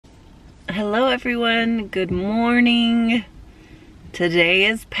Hello everyone, good morning. Today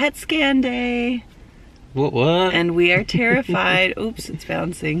is PET scan day. What? And we are terrified. Oops, it's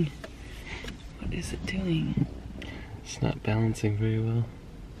bouncing. What is it doing? It's not balancing very well.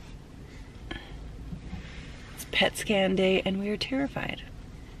 It's PET scan day and we are terrified.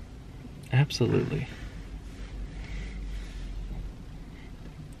 Absolutely.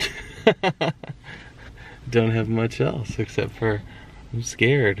 Don't have much else except for I'm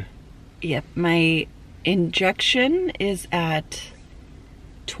scared. Yep, my injection is at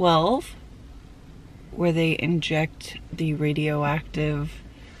 12, where they inject the radioactive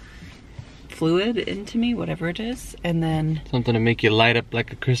fluid into me, whatever it is, and then... Something to make you light up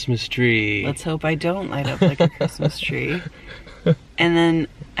like a Christmas tree. Let's hope I don't light up like a Christmas tree. And then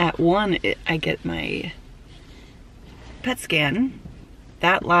at 1, I get my PET scan.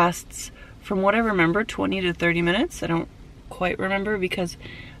 That lasts, from what I remember, 20 to 30 minutes. I don't quite remember because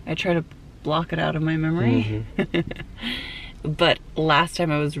I try to block it out of my memory. But last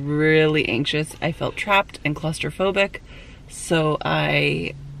time I was really anxious. I felt trapped and claustrophobic. So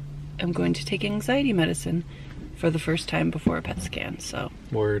I am going to take anxiety medicine for the first time before a PET scan. So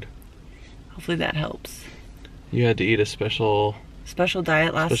Word. Hopefully that helps. You had to eat a special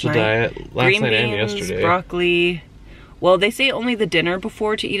diet last night. Special diet last Green night beans, and yesterday. Broccoli. Well, they say only the dinner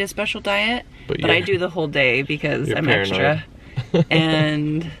before to eat a special diet, but I do the whole day because I'm paranoid. Extra.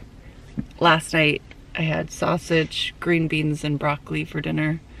 And last night I had sausage, green beans, and broccoli for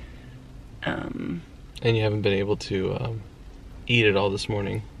dinner. And you haven't been able to eat it all this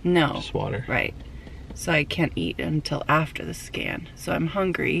morning? No. Just water. Right. So I can't eat until after the scan. So I'm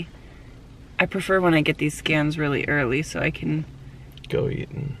hungry. I prefer when I get these scans really early so I can go eat.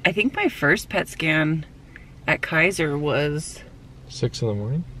 I think my first PET scan at Kaiser was 6 in the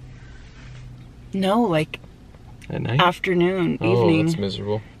morning? No, like at night? Afternoon, evening. Oh, that's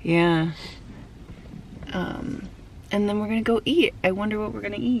miserable. Yeah. And then we're gonna go eat. I wonder what we're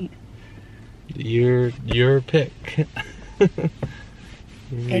gonna eat. Your pick.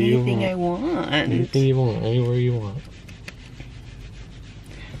 Anything I want. Anything you want, anywhere you want.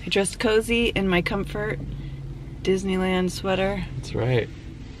 I dressed cozy in my comfort Disneyland sweater. That's right.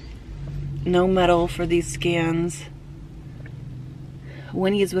 No medal for these scans.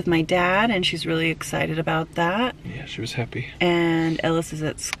 Winnie is with my dad and she's really excited about that. Yeah, she was happy. And Ellis is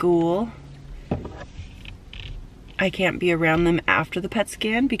at school. I can't be around them after the PET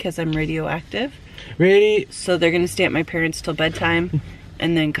scan because I'm radioactive. So they're gonna stay at my parents' till bedtime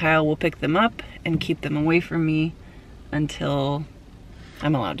and then Kyle will pick them up and keep them away from me until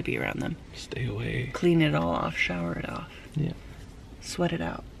I'm allowed to be around them. Stay away. Clean it all off, shower it off. Yeah. Sweat it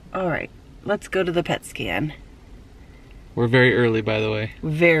out. All right, let's go to the PET scan. We're very early, by the way.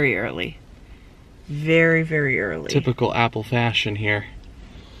 Very early. Very, very early. Typical Apple fashion here.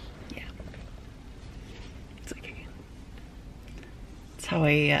 Yeah. It's okay. It's how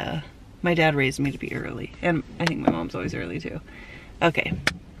my dad raised me to be early. And I think my mom's always early too. Okay.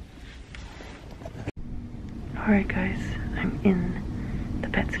 All right, guys, I'm in the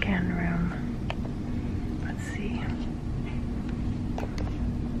PET scan room. Let's see.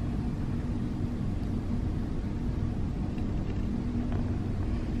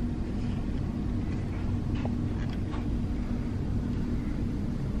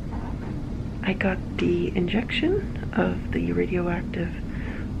 I got the injection of the radioactive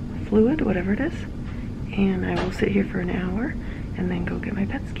fluid, whatever it is, and I will sit here for an hour and then go get my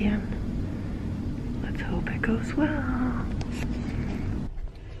PET scan. Let's hope it goes well.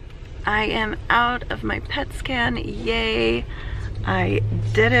 I am out of my PET scan, yay! I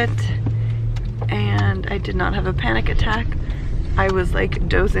did it, and I did not have a panic attack. I was like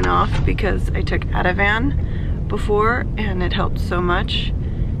dozing off because I took Ativan before and it helped so much.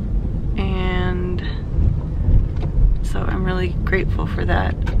 And so I'm really grateful for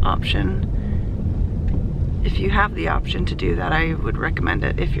that option. If you have the option to do that, I would recommend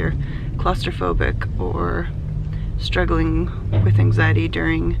it if you're claustrophobic or struggling with anxiety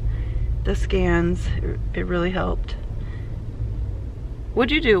during the scans. It really helped.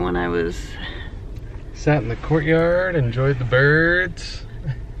 What'd you do when I was... Sat in the courtyard, enjoyed the birds.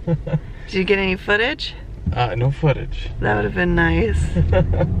 Did you get any footage? No footage. That would have been nice.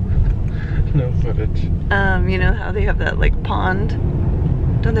 No footage. You know how they have that like pond?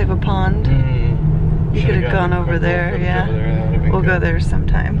 Don't they have a pond? You could have gone over there, yeah. We'll go there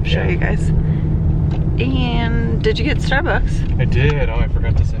sometime, show you guys. And did you get Starbucks? I did. Oh, I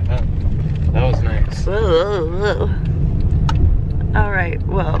forgot to say that. That was nice. Whoa. All right,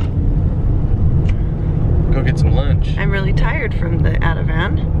 well. Go get some lunch. I'm really tired from the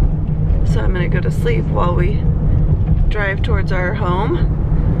Ativan, so I'm gonna go to sleep while we drive towards our home.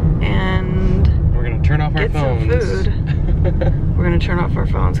 And our phones. Get some food. We're gonna turn off our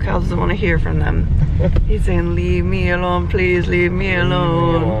phones. Kyle doesn't want to hear from them. He's saying, leave me alone, please leave me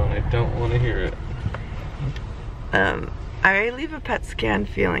alone. I don't want to hear it. I leave a PET scan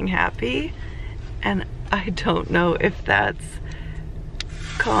feeling happy, and I don't know if that's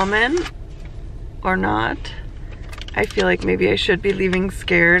common or not. I feel like maybe I should be leaving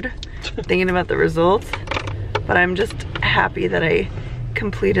scared, thinking about the results, but I'm just happy that I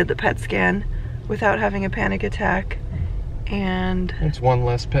completed the PET scan without having a panic attack. And it's one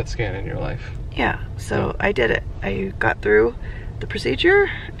less PET scan in your life. Yeah, so I did it. I got through the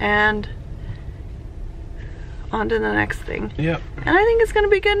procedure and on to the next thing. Yep. And I think it's gonna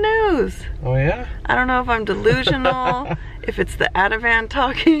be good news. Oh yeah? I don't know if I'm delusional, if it's the Ativan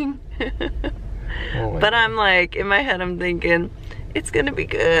talking. Oh but I'm like, in my head I'm thinking, it's gonna be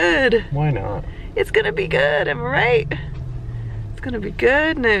good. Why not? It's gonna be good, am I right? It's gonna be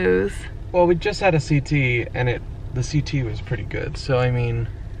good news. Well, we just had a CT and the CT was pretty good. So I mean,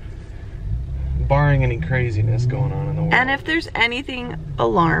 barring any craziness going on in the world. And if there's anything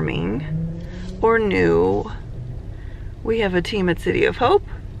alarming or new, we have a team at City of Hope.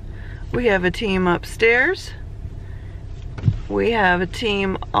 We have a team upstairs. We have a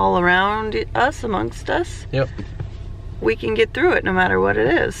team all around us, amongst us. Yep. We can get through it no matter what it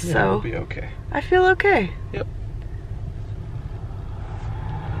is. Yeah, so we'll be okay. I feel okay. Yep.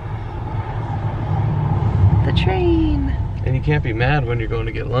 The train. And you can't be mad when you're going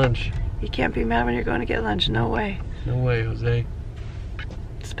to get lunch. You can't be mad when you're going to get lunch. No way. No way, Jose.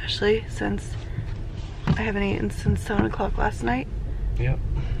 Especially since I haven't eaten since 7 o'clock last night. Yep.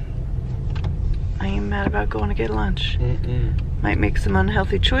 I ain't mad about going to get lunch. Mm-mm. Might make some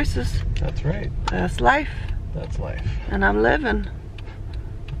unhealthy choices. That's right. That's life. That's life. And I'm living.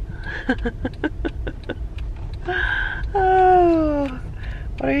 Oh,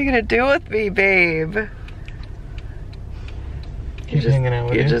 what are you gonna do with me, babe? Keep hanging out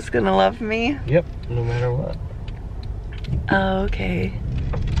with you. You're just gonna love me? Yep, no matter what. Oh, okay.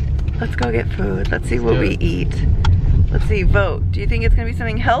 Let's go get food. Let's see what we eat. Let's see, vote. Do you think it's gonna be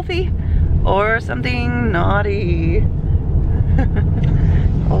something healthy or something naughty?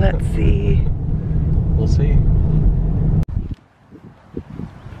 Let's see. We'll see.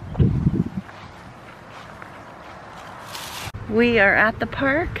 We are at the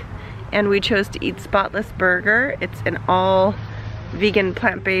park and we chose to eat Spotless Burger. It's an all vegan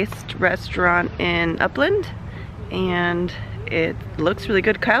plant-based restaurant in Upland and it looks really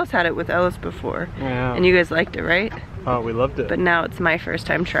good. Kyle's had it with Ellis before. Yeah. And you guys liked it, right? Oh, we loved it. But now it's my first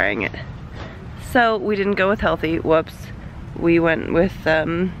time trying it. So we didn't go with healthy, whoops. We went with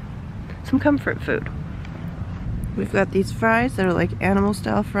some comfort food. We've got these fries that are like animal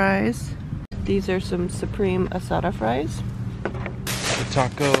style fries. These are some Supreme Asada fries. The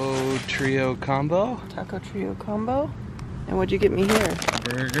Taco Trio Combo. Taco Trio Combo. And what'd you get me here?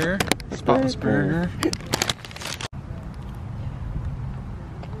 Burger. Spotless burger.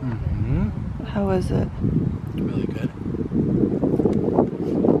 Mm-hmm. How was it? Really good.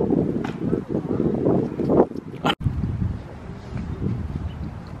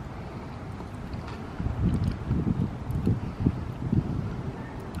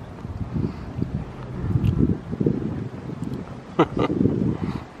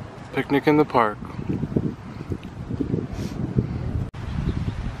 Picnic in the park.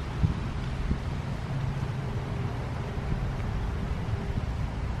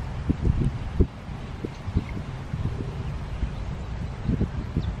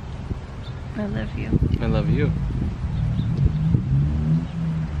 I love you. I love you.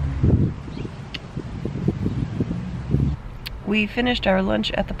 We finished our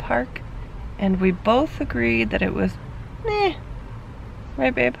lunch at the park and we both agreed that it was meh.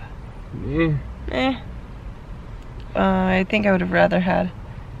 Right, babe? Yeah. Eh. I think I would have rather had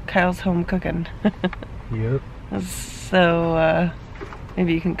Kyle's home cooking. Yep. So,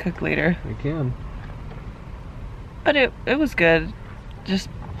 maybe you can cook later. I can. But it was good. Just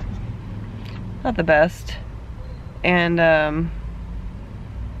not the best. And, I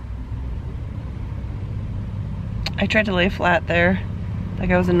tried to lay flat there,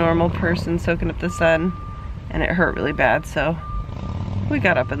 like I was a normal person soaking up the sun, and it hurt really bad, so we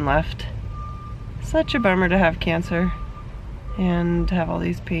got up and left. Such a bummer to have cancer and have all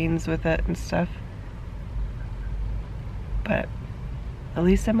these pains with it and stuff. But at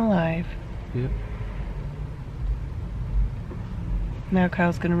least I'm alive. Yep. Now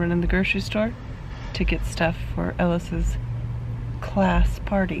Kyle's gonna run in the grocery store to get stuff for Ellis's class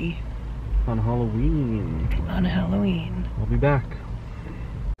party. On Halloween. On Halloween. I'll be back.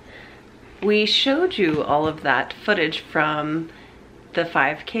 We showed you all of that footage from the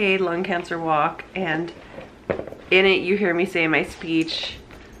 5K lung cancer walk, and in it you hear me say in my speech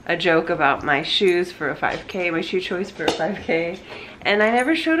a joke about my shoes for a 5K, my shoe choice for a 5K, and I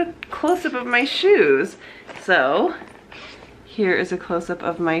never showed a close-up of my shoes. So here is a close-up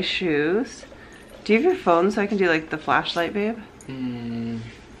of my shoes. Do you have your phone so I can do like the flashlight, babe?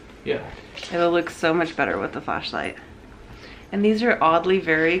 Yeah. It'll look so much better with the flashlight. And these are oddly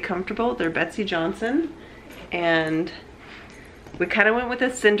very comfortable. They're Betsy Johnson, and we kind of went with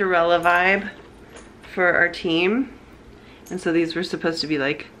a Cinderella vibe for our team. And so these were supposed to be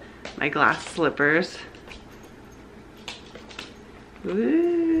like my glass slippers.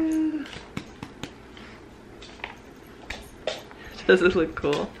 Woo. Does it look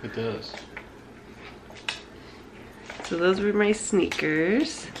cool? It does. So those were my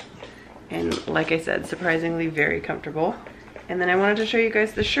sneakers. And like I said, surprisingly very comfortable. And then I wanted to show you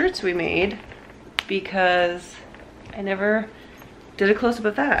guys the shirts we made because I never did a close-up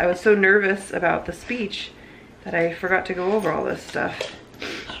of that. I was so nervous about the speech that I forgot to go over all this stuff.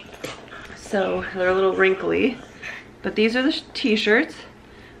 So they're a little wrinkly, but these are the t-shirts.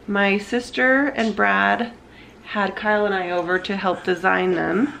 My sister and Brad had Kyle and I over to help design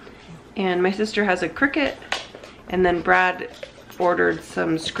them. And my sister has a Cricut, and then Brad ordered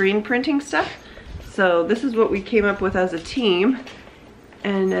some screen printing stuff. So this is what we came up with as a team.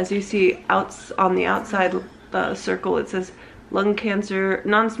 And as you see on the outside circle, it says lung cancer,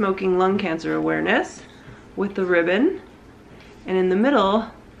 non-smoking lung cancer awareness with the ribbon. And in the middle,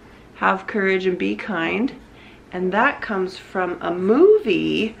 have courage and be kind. And that comes from a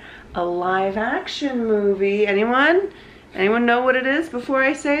movie, a live action movie. Anyone know what it is before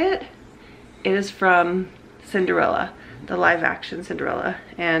I say it? It is from Cinderella, the live action Cinderella.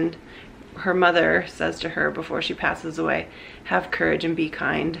 And her mother says to her before she passes away, have courage and be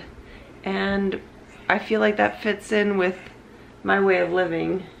kind. And I feel like that fits in with my way of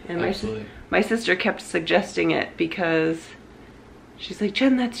living. And my sister kept suggesting it because she's like,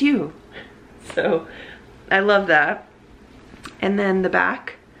 Jen, that's you. So I love that. And then the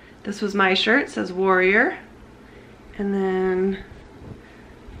back, this was my shirt, says warrior. And then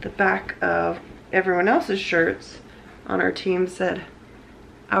the back of everyone else's shirts on our team said,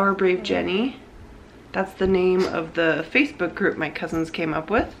 Our Brave Jenny. That's the name of the Facebook group my cousins came up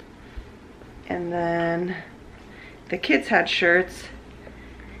with. And then the kids had shirts.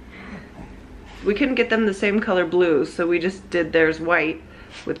 We couldn't get them the same color blue, so we just did theirs white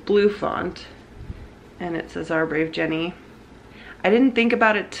with blue font. And it says Our Brave Jenny. I didn't think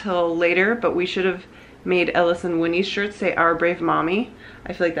about it till later, but we should have made Ellis and Winnie's shirts say Our Brave Mommy.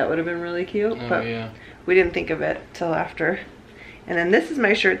 I feel like that would have been really cute, but yeah. We didn't think of it till after. And then this is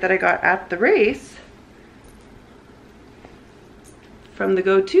my shirt that I got at the race from the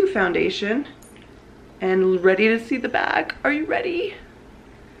Go-To Foundation. And ready to see the back. Are you ready?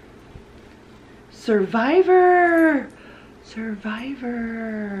 Survivor!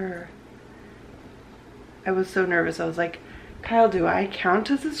 Survivor! I was so nervous. I was like, Kyle, do I count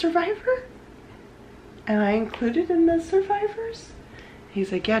as a survivor? Am I included in the survivors?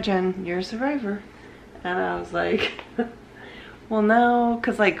 He's like, yeah, Jen, you're a survivor. And I was like, well, no,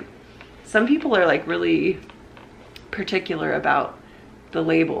 because like some people are like really particular about the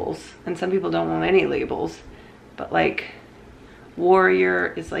labels, and some people don't want any labels. But like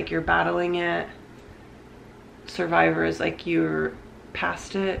warrior is like you're battling it. Survivor is like you're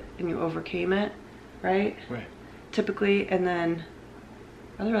past it and you overcame it, right? Right. Typically. And then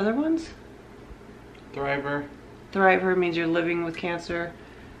are there other ones? Thriver. Thriver means you're living with cancer.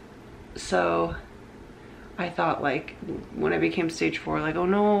 So I thought like when I became stage 4, like, oh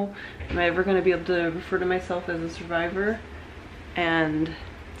no, am I ever going to be able to refer to myself as a survivor? And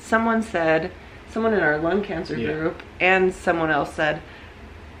someone said, someone in our lung cancer group and someone else said,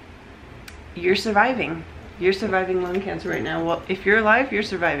 you're surviving. You're surviving lung cancer right now. Well, if you're alive, you're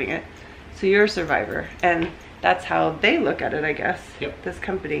surviving it. So you're a survivor. And that's how they look at it, I guess, this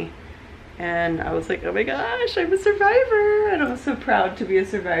company. And I was like, oh my gosh, I'm a survivor. And I was so proud to be a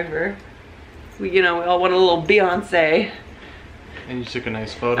survivor. We all want a little Beyonce. And you took a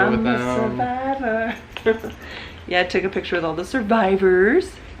nice photo with them. I'm a survivor. Yeah, I took a picture with all the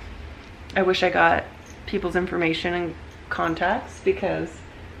survivors. I wish I got people's information and contacts because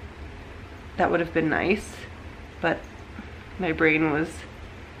that would have been nice. But my brain was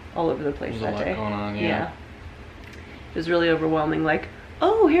all over the place that day. There's a lot going on, yeah. It was really overwhelming. Like,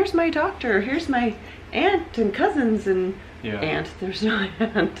 oh, here's my doctor. Here's my aunt and cousins and aunt. There's no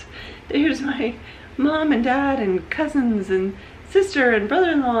aunt. There's my mom and dad and cousins and sister and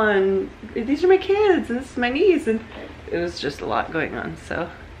brother-in-law, and these are my kids, and this is my niece, and it was just a lot going on. So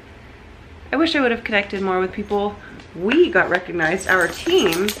I wish I would have connected more with people. We got recognized, our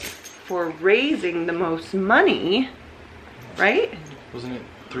team, for raising the most money, right? Wasn't it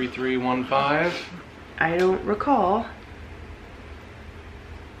 3315? I don't recall.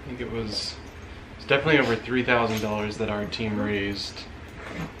 I think it's definitely over $3,000 that our team raised.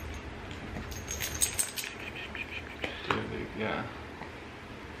 Yeah.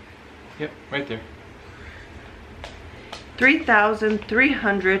 Yep, right there.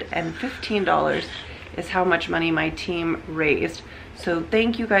 $3,315 is how much money my team raised. So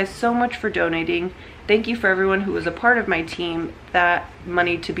thank you guys so much for donating. Thank you for everyone who was a part of my team. That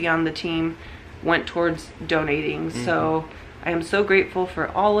money to be on the team went towards donating. So I am so grateful for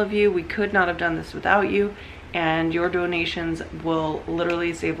all of you. We could not have done this without you, and your donations will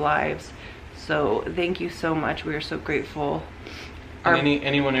literally save lives. So thank you so much. We are so grateful. And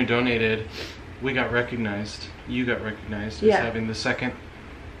anyone who donated, we got recognized. You got recognized as having the second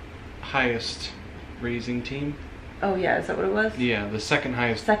highest raising team. Oh yeah, is that what it was? Yeah, the second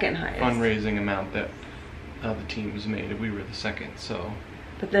highest fundraising amount that the team was made. We were the second, so.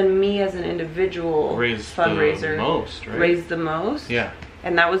 But then me as an individual fundraiser the most, right? Raised the most. Yeah.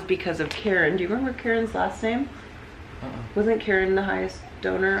 And that was because of Karen. Do you remember Karen's last name? Wasn't Karen the highest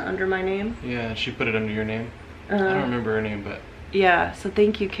donor under my name? Yeah, she put it under your name. I don't remember her name, but. Yeah, so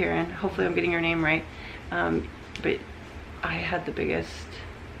thank you, Karen. Hopefully I'm getting your name right. But I had the biggest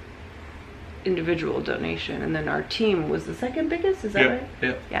individual donation, and then our team was the second biggest, is that right?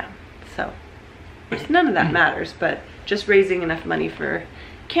 Yep. Yeah, so none of that matters, but just raising enough money for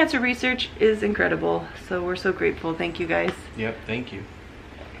cancer research is incredible. So we're so grateful. Thank you guys. Yep, thank you.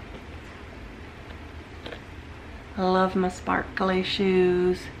 I love my sparkly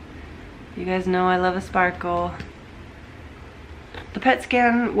shoes. You guys know I love a sparkle. The PET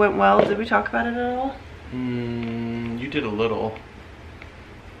scan went well. Did we talk about it at all? You did a little.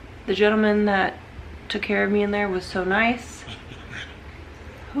 The gentleman that took care of me in there was so nice.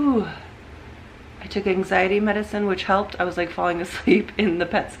 Whew. I took anxiety medicine, which helped. I was like falling asleep in the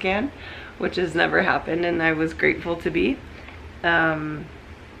PET scan, which has never happened, and I was grateful to be.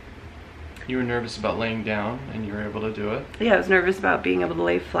 You were nervous about laying down, and you were able to do it? Yeah, I was nervous about being able to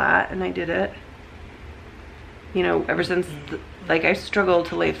lay flat, and I did it. You know, ever since, like, I struggled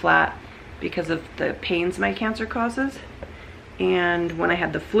to lay flat because of the pains my cancer causes. And when I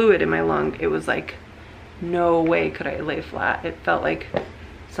had the fluid in my lung, it was like, no way could I lay flat. It felt like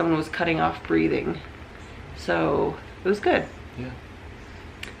someone was cutting off breathing. So it was good. Yeah.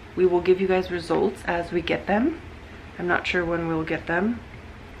 We will give you guys results as we get them. I'm not sure when we'll get them.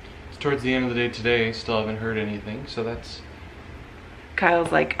 It's towards the end of the day today. Still haven't heard anything, so that's...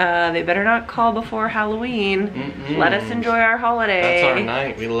 Kyle's like, they better not call before Halloween. Let us enjoy our holiday. That's our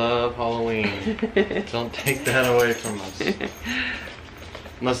night. We love Halloween. Don't take that away from us.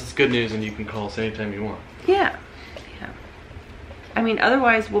 Unless it's good news and you can call us anytime you want. Yeah. Yeah. I mean,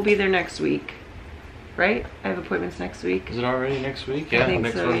 otherwise we'll be there next week. Right? I have appointments next week. Is it already next week? Yeah,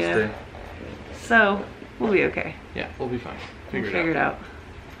 next Wednesday. Yeah. So, we'll be okay. Yeah, we'll be fine. We'll figure it out.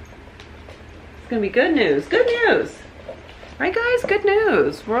 It's gonna be good news. Good news! Right, guys? Good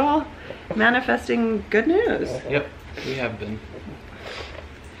news. We're all manifesting good news. Yep, we have been.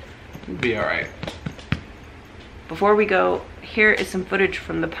 We'll be alright. Before we go, here is some footage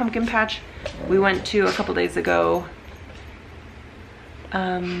from the pumpkin patch we went to a couple days ago.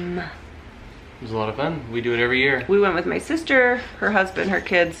 It was a lot of fun. We do it every year. We went with my sister, her husband, her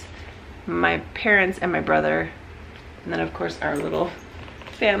kids, my parents, and my brother. And then, of course, our little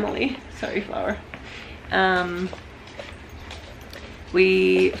family. Sorry, Flower.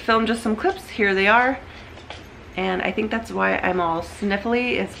 We filmed just some clips. Here they are. And I think that's why I'm all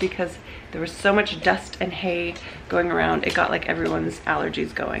sniffly. It's because there was so much dust and hay going around. It got like everyone's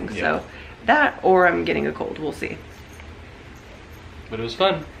allergies going. Yeah. So that, or I'm getting a cold. We'll see. But it was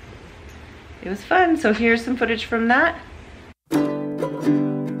fun. It was fun. So here's some footage from that.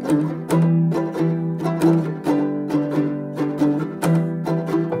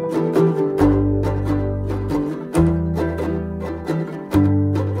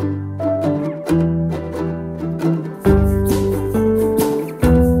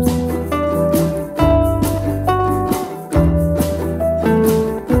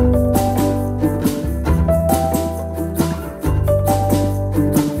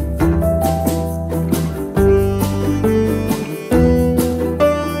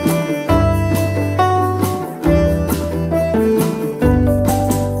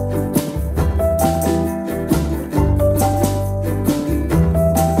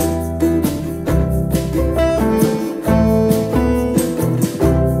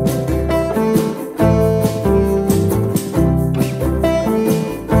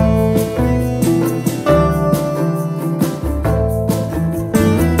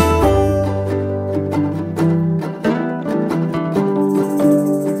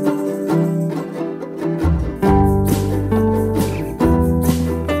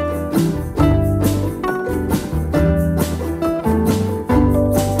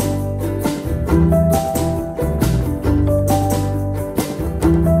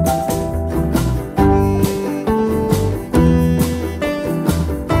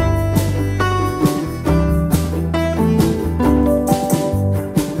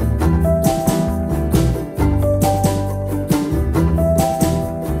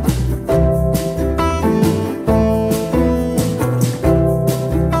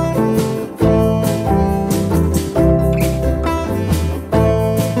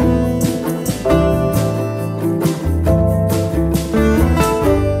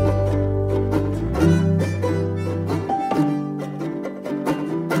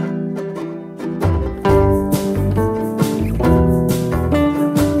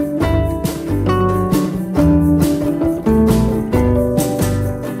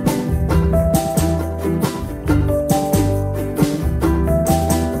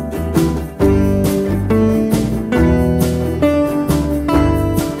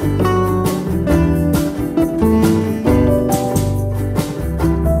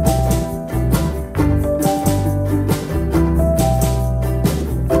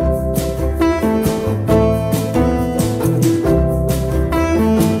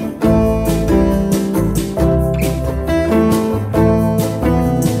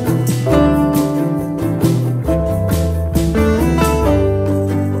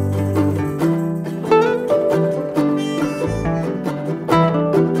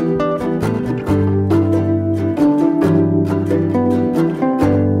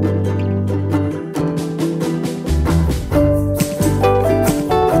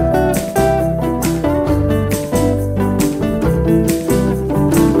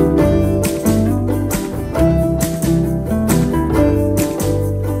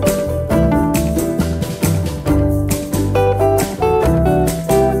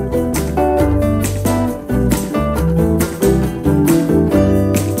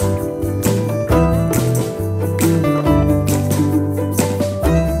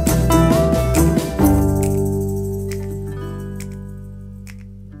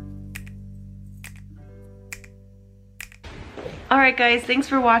 guys, thanks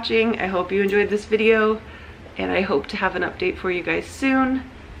for watching. I hope you enjoyed this video, and I hope to have an update for you guys soon.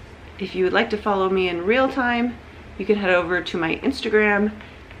 If you would like to follow me in real time, you can head over to my Instagram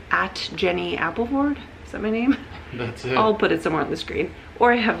at Jenny Appleford. Is that my name? That's it. I'll put it somewhere on the screen,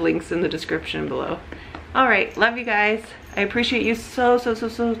 or I have links in the description below. All right, love you guys. I appreciate you so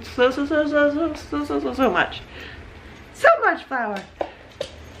much. So much, Flower.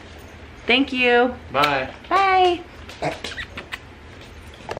 Thank you. Bye. Bye.